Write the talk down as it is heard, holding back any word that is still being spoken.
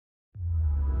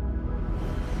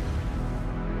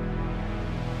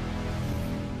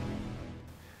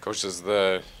Coach, is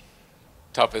the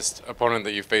toughest opponent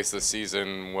that you faced this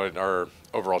season? What are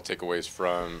overall takeaways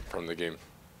from the game?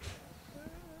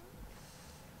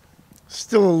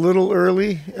 Still a little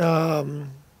early.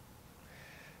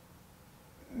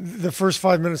 The first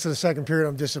 5 minutes of the second period,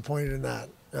 I'm disappointed in that.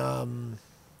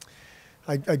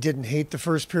 I didn't hate the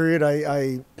first period.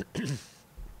 I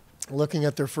looking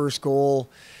at their first goal,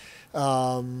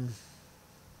 I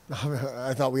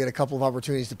thought we had a couple of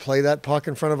opportunities to play that puck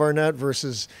in front of our net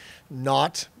versus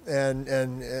not.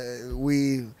 And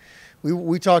we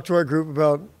talked to our group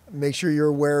about make sure you're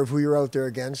aware of who you're out there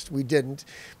against. We didn't.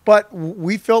 But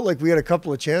we felt like we had a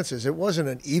couple of chances. It wasn't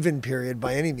an even period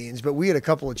by any means, but we had a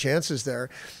couple of chances there.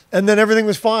 And then everything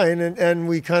was fine, and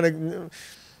we kind of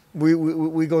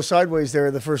we go sideways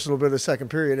there the first little bit of the second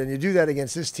period, and you do that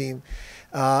against this team.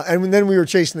 And then we were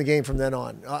chasing the game from then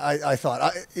on. I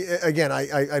thought.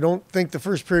 I don't think the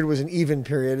first period was an even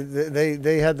period.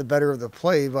 They had the better of the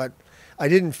play, but I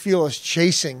didn't feel us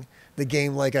chasing the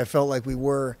game like I felt like we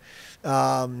were.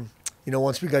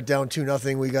 Once we got down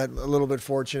 2-0, we got a little bit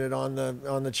fortunate on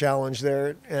the challenge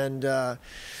there, and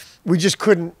we just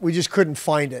couldn't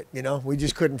find it. We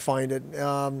just couldn't find it.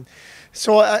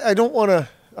 So I don't want to.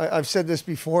 I've said this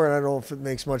before, and I don't know if it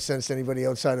makes much sense to anybody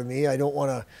outside of me. I don't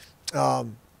want to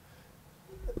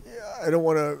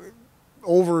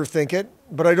overthink it,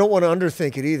 but I don't want to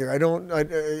underthink it either. I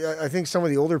think some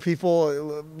of the older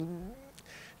people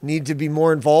need to be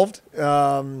more involved.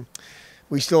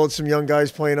 We still had some young guys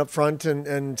playing up front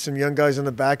and some young guys on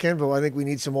the back end, but I think we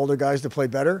need some older guys to play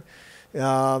better.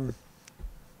 All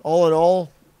in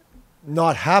all,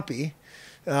 not happy,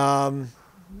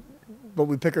 but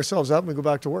we pick ourselves up and we go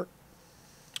back to work.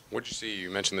 What'd you see? You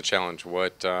mentioned the challenge.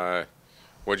 What'd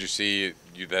you see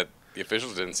that the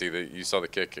officials didn't see, that you saw the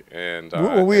kick and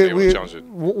able to challenge it?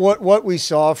 What we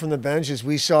saw from the bench is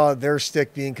we saw their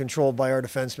stick being controlled by our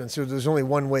defenseman. So there's only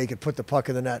one way he could put the puck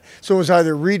in the net. So it was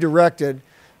either redirected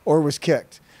or was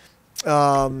kicked.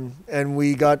 And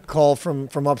we got call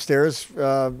from upstairs,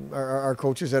 our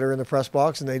coaches that are in the press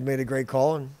box, and they'd made a great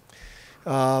call. And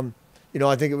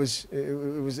I think it was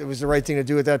the right thing to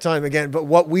do at that time. Again, but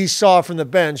what we saw from the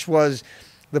bench was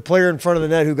the player in front of the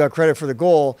net who got credit for the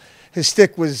goal. His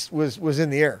stick was in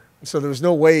the air, so there was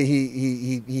no way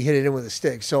he hit it in with his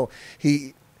stick. So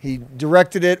he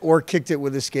directed it or kicked it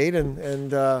with his skate,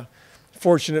 and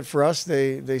fortunate for us,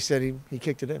 they said he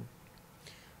kicked it in.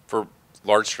 For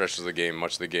large stretches of the game,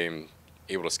 much of the game,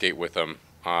 able to skate with them.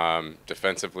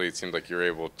 Defensively, it seemed like you were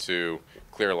able to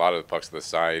clear a lot of the pucks to the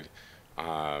side,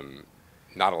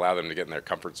 not allow them to get in their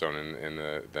comfort zone in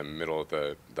the middle of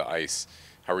the ice.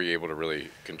 How were you able to really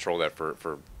control that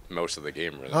for most of the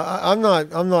game? Really, I'm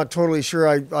not totally sure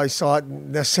I saw it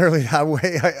necessarily that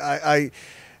way.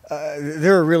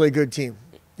 They're a really good team.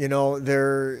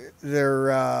 They're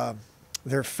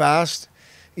fast.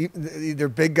 Their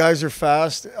big guys are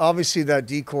fast. Obviously, that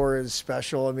decor is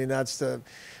special. I mean,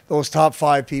 those top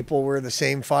five people were the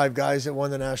same five guys that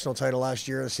won the national title last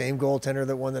year, the same goaltender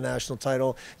that won the national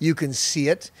title. You can see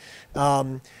it.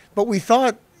 But we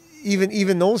thought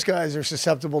even those guys are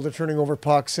susceptible to turning over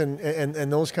pucks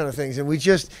and those kind of things. And we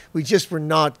just were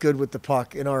not good with the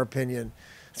puck, in our opinion,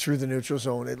 through the neutral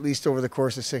zone, at least over the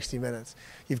course of 60 minutes.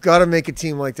 You've got to make a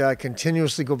team like that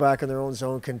continuously go back in their own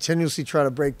zone, continuously try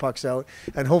to break pucks out,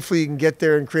 and hopefully you can get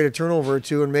there and create a turnover or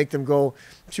two and make them go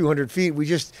 200 feet. We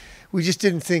just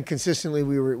didn't think consistently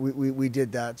we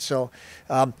did that. So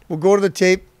we'll go to the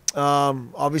tape.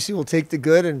 Obviously, we'll take the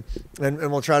good and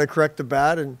we'll try to correct the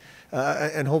bad and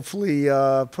hopefully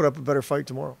put up a better fight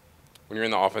tomorrow. When you're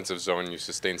in the offensive zone, you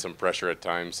sustain some pressure at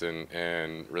times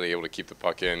and really able to keep the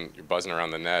puck in. You're buzzing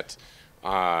around the net,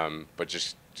 but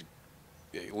just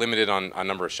limited on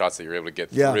number of shots that you're able to get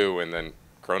through. And then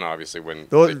Corona, obviously, when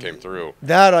they came through.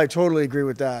 That I totally agree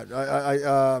with that.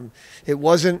 It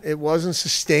wasn't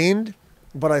sustained,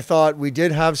 but I thought we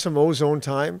did have some O-zone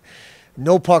time.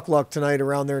 No puck luck tonight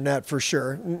around their net for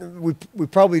sure. We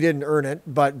probably didn't earn it,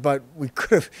 but we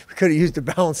could have used a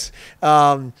bounce.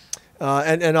 And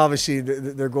obviously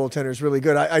their goaltender is really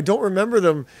good. I don't remember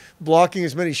them blocking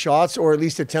as many shots, or at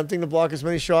least attempting to block as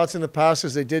many shots in the past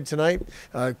as they did tonight.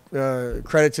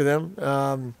 Credit to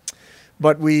them.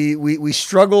 But we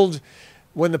struggled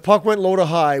when the puck went low to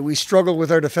high. We struggled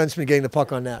with our defensemen getting the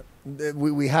puck on net.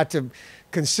 We had to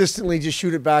consistently just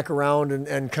shoot it back around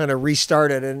and kind of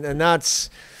restart it, and that's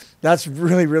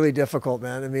really, really difficult,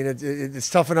 man. I mean, it's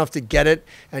tough enough to get it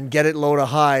low to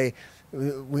high.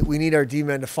 We need our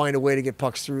D-men to find a way to get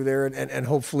pucks through there and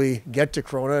hopefully get to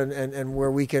Corona and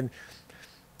where we can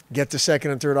get the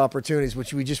second and third opportunities,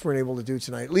 which we just weren't able to do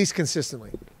tonight, at least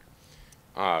consistently.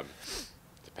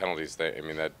 penalties. I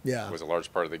mean, that Yeah. was a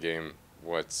large part of the game.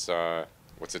 What's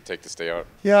it take to stay out?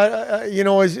 Yeah,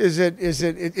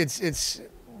 it's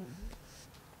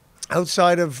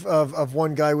outside of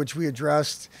one guy, which we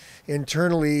addressed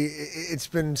internally. It's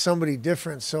been somebody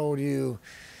different. So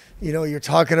you're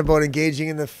talking about engaging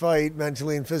in the fight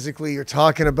mentally and physically. You're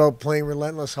talking about playing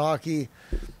relentless hockey.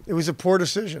 It was a poor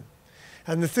decision.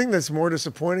 And the thing that's more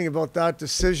disappointing about that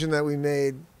decision that we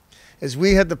made is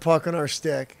we had the puck on our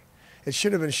stick. It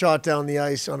should have been shot down the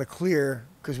ice on a clear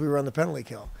because we were on the penalty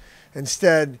kill.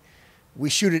 Instead, we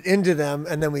shoot it into them,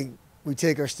 and then we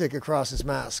take our stick across his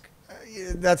mask.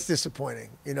 That's disappointing.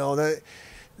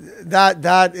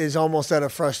 That is almost out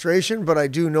of frustration, but I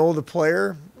do know the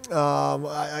player.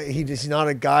 He's not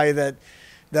a guy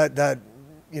that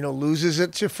loses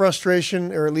it to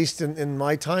frustration, or at least in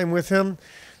my time with him.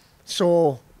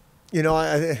 So,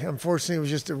 unfortunately, it was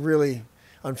just a really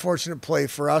unfortunate play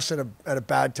for us at a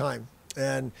bad time,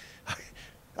 and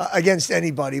against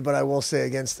anybody. But I will say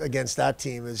against that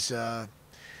team is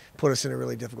put us in a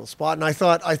really difficult spot. And I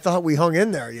thought we hung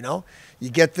in there. You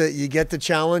get the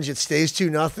challenge. It stays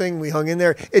 2-0. We hung in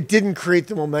there. It didn't create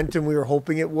the momentum we were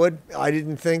hoping it would. I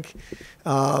didn't think,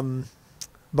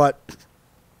 but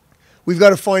we've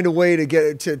got to find a way to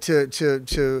get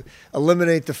to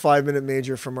eliminate the 5-minute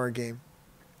major from our game.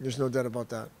 There's no doubt about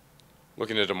that.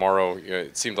 Looking at tomorrow,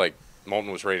 it seemed like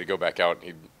Moulton was ready to go back out.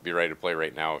 He'd be ready to play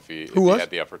right now if he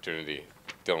had the opportunity.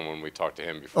 Dylan, when we talked to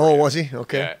him before. Oh, was he?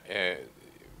 Okay.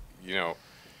 Yeah,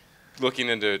 looking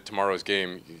into tomorrow's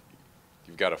game,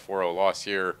 you've got a 4-0 loss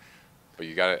here, but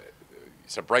you got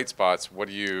some bright spots. What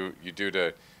do you do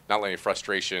to not let any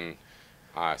frustration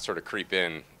sort of creep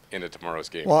into tomorrow's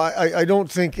game? Well, I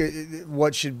don't think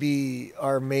what should be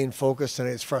our main focus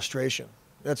tonight is frustration.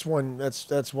 That's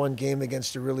one game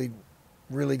against a really,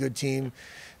 really good team.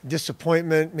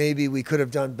 Disappointment, maybe we could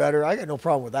have done better. I got no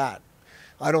problem with that.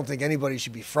 I don't think anybody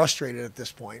should be frustrated at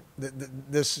this point.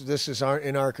 This is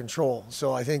in our control.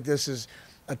 So I think this is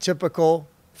a typical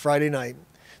Friday night.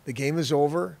 The game is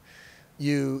over.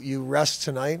 You rest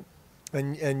tonight,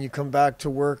 and you come back to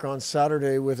work on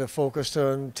Saturday with a focus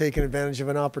on taking advantage of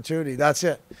an opportunity. That's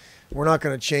it. We're not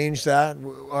going to change that.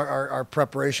 Our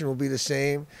preparation will be the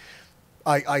same.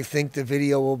 I think the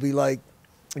video will be like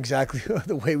exactly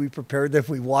the way we prepared them.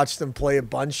 We watched them play a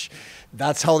bunch.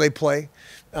 That's how they play.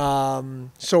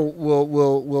 So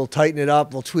we'll tighten it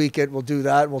up. We'll tweak it. We'll do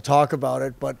that. We'll talk about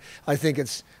it. But I think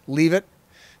it's leave it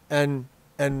and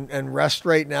rest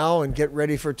right now and get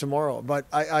ready for tomorrow. But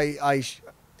I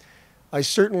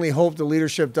certainly hope the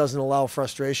leadership doesn't allow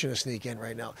frustration to sneak in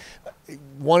right now.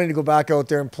 Wanting to go back out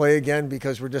there and play again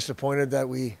because we're disappointed that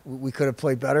we could have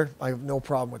played better, I have no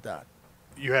problem with that.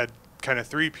 You had kind of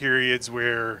 3 periods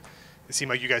where it seemed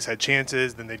like you guys had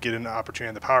chances, then they'd get an opportunity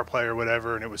on the power play or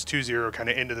whatever, and it was 2-0 kind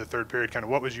of into the third period. Kind of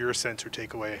what was your sense or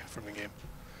takeaway from the game?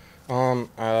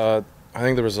 I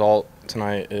think the result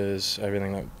tonight is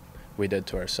everything that we did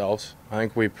to ourselves. I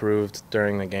think we proved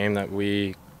during the game that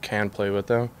we can play with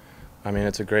them. I mean,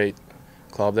 it's a great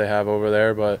club they have over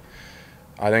there, but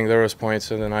I think there was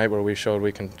points in the night where we showed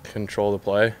we can control the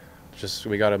play. Just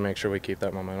we got to make sure we keep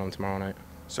that momentum tomorrow night.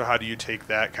 So how do you take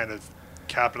that kind of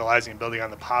capitalizing and building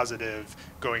on the positive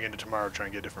going into tomorrow, trying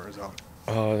to get a different result?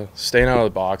 Staying out of the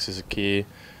box is a key.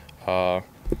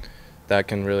 That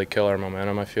can really kill our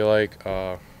momentum, I feel like.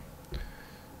 I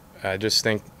just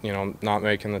think, not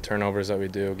making the turnovers that we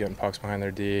do, getting pucks behind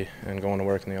their D and going to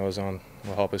work in the O-zone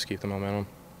will help us keep the momentum.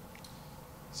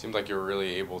 Seemed like you were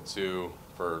really able to,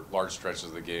 for large stretches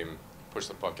of the game, push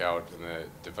the puck out in the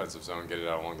defensive zone, get it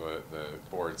out along the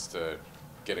boards to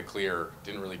get it clear.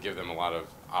 Didn't really give them a lot of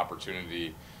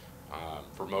opportunity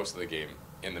for most of the game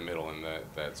in the middle in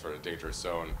that sort of dangerous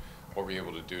zone. What were you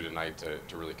able to do tonight to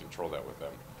really control that with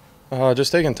them?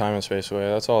 Just taking time and space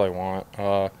away. That's all I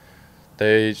want.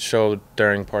 They showed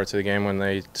during parts of the game when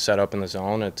they set up in the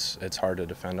zone, it's hard to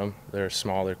defend them. They're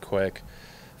small, they're quick,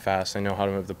 fast. They know how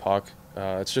to move the puck.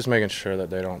 It's just making sure that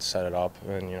they don't set it up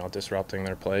and disrupting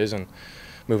their plays and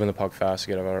moving the puck fast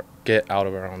to get out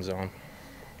of our own zone.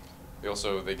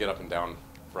 They get up and down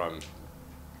from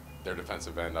their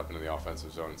defensive end up into the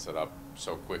offensive zone and set up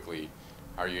so quickly.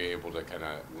 How are you able to kind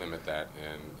of limit that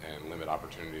and limit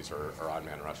opportunities or odd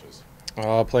man rushes?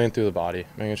 Playing through the body,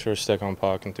 making sure stick on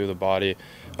puck and through the body.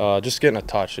 Just getting a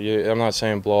touch. I'm not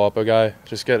saying blow up a guy.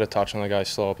 Just get a touch on the guy,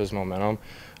 slow up his momentum.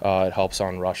 It helps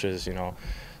on rushes.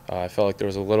 I felt like there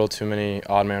was a little too many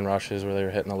odd man rushes where they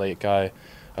were hitting the late guy,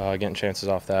 getting chances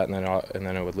off that, and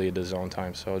then it would lead to zone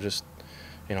time. So just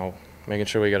making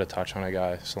sure we get a touch on a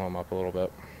guy, slow him up a little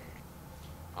bit.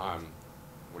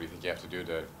 What do you think you have to do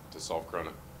to solve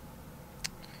Corona?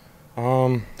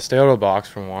 Stay out of the box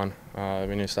for one.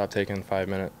 We need to stop taking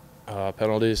 5-minute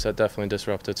penalties. That definitely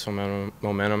disrupted some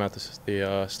momentum at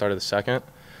the start of the second.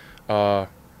 But,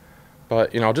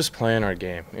 just playing our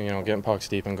game, getting pucks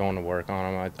deep and going to work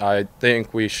on them. I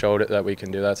think we showed it that we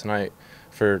can do that tonight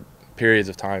for periods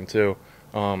of time too,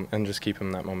 and just keep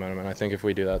them that momentum. And I think if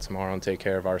we do that tomorrow and take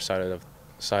care of our side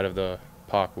of the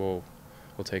puck, we'll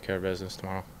take care of business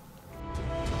tomorrow.